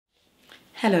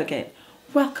Hello again.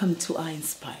 Welcome to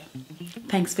I-Inspire.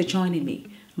 Thanks for joining me.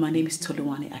 My name is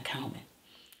Toluwani Akaume.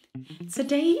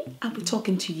 Today, I'll be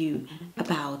talking to you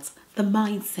about the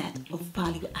mindset of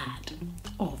value add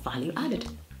or value added.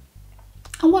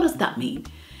 And what does that mean?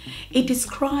 It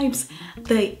describes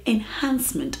the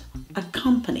enhancement a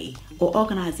company or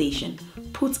organization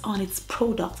puts on its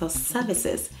products or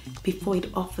services before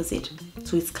it offers it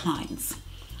to its clients.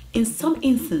 In some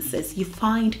instances, you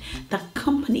find that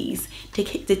companies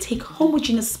take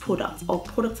homogeneous products or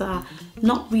products that are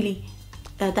not really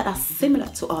that are similar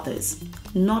to others,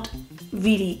 not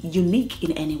really unique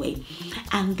in any way,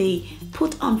 and they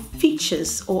put on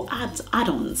features or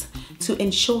add-ons to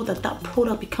ensure that that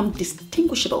product becomes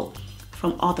distinguishable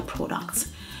from other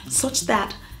products, such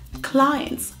that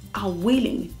clients are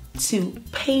willing to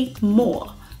pay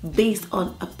more based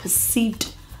on a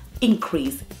perceived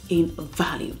increase in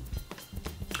value.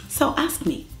 So ask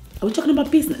me, are we talking about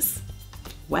business?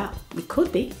 Well, we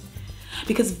could be,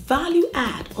 because value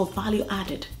add or value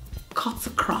added cuts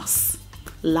across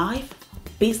life,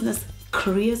 business,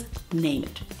 careers, name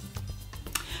it.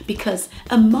 Because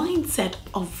a mindset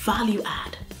of value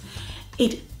add,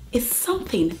 it is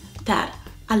something that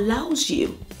allows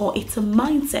you, or it's a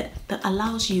mindset that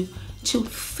allows you to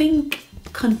think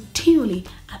continually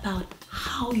about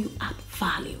how you add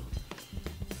value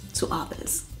to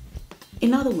others.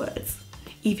 In other words,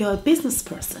 if you're a business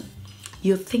person,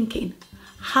 you're thinking,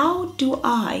 how do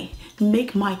I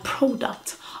make my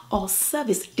product or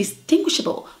service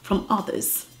distinguishable from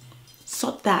others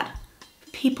so that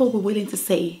people were willing to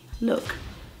say, look,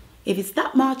 if it's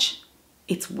that much,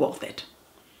 it's worth it.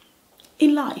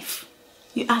 In life,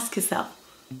 you ask yourself,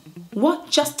 what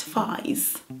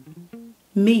justifies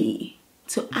me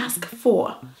to ask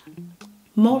for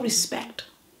more respect,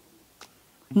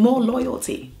 more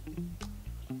loyalty,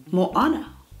 more honor?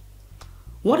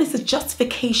 What is the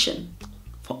justification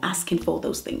for asking for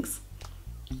those things?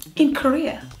 In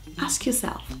career, ask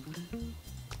yourself,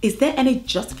 is there any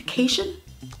justification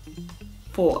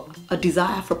for a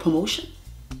desire for promotion?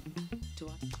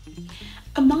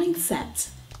 A mindset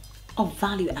of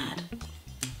value add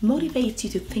motivates you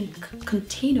to think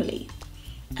continually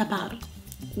about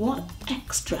what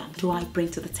extra do I bring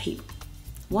to the table?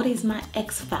 What is my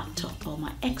X factor or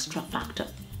my extra factor?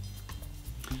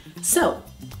 So,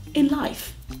 in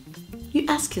life, you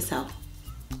ask yourself,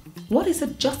 what is the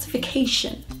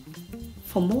justification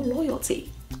for more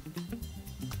loyalty?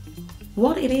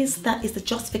 What it is that is the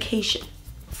justification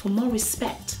for more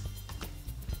respect?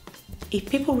 If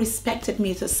people respected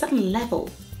me to a certain level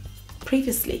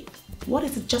previously, what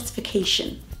is the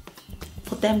justification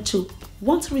for them to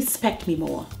want to respect me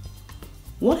more?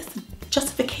 What is the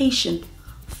justification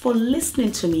for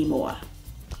listening to me more?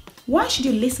 Why should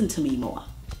you listen to me more?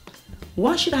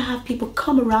 Why should I have people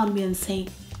come around me and say,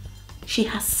 she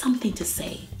has something to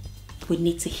say, we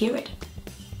need to hear it?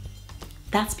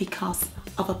 That's because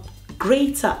of a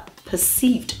greater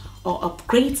perceived or a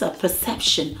greater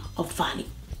perception of value.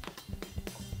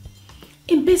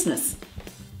 In business,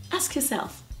 ask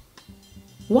yourself,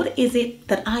 what is it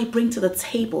that I bring to the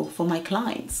table for my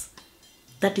clients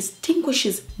that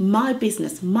distinguishes my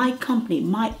business, my company,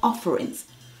 my offerings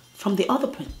from the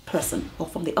other person or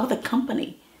from the other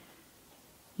company?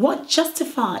 What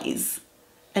justifies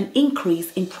an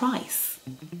increase in price?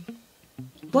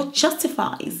 What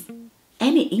justifies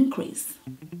any increase?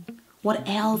 What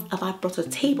else have I brought to the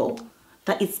table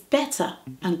that is better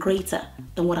and greater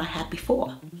than what I had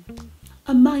before?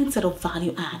 A mindset of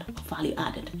value add or value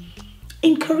added.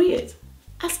 In careers,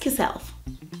 ask yourself,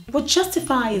 what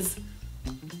justifies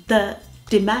the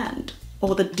demand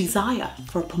or the desire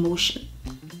for a promotion?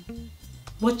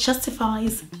 What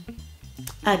justifies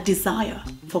a desire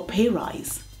for pay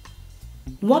rise?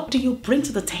 What do you bring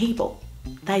to the table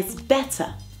that is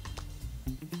better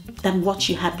than what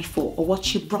you had before or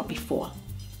what you brought before?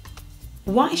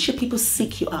 Why should people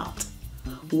seek you out?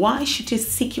 Why should they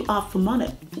seek you out for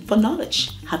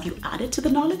knowledge? Have you added to the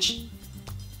knowledge?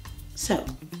 So,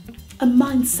 a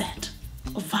mindset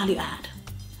of value add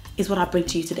is what I bring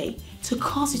to you today to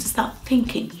cause you to start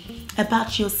thinking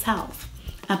about yourself,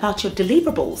 about your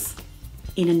deliverables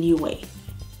in a new way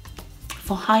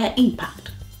for higher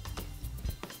impact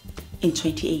in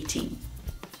 2018.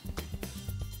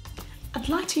 I'd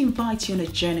like to invite you on a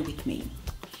journey with me.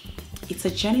 It's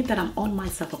a journey that I'm on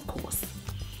myself, of course,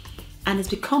 and it's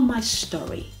become my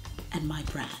story and my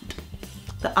brand.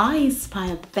 The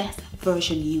I-Inspire Best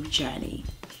Version You journey,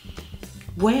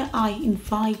 where I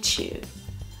invite you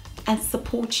and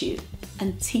support you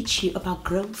and teach you about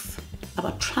growth,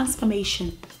 about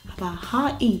transformation, about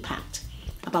high impact,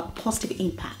 about positive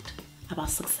impact, about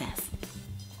success.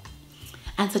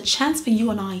 and it's a chance for you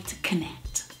and I to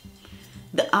connect.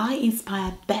 The I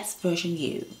Inspire Best Version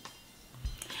You.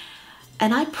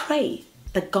 And I pray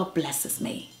that God blesses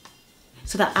me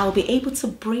so that I'll be able to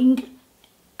bring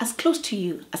as close to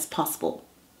you as possible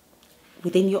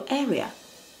within your area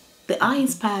the I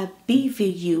Inspire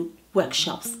BVU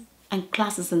workshops and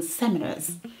classes and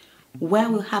seminars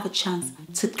where we'll have a chance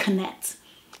to connect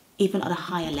even at a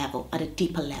higher level, at a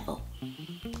deeper level.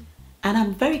 And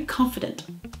I'm very confident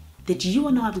that you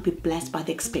and I will be blessed by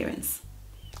the experience.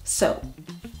 So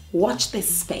watch this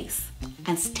space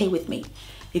and stay with me,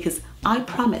 because I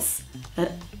promise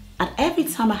that at every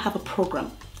time I have a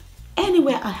program,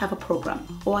 anywhere I have a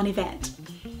program or an event,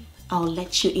 I'll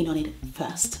let you in on it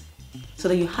first so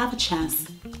that you have a chance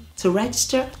to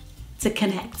register, to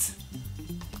connect,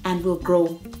 and we'll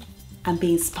grow and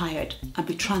be inspired and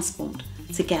be transformed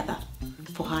together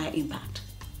for higher impact.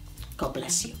 God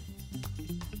bless you.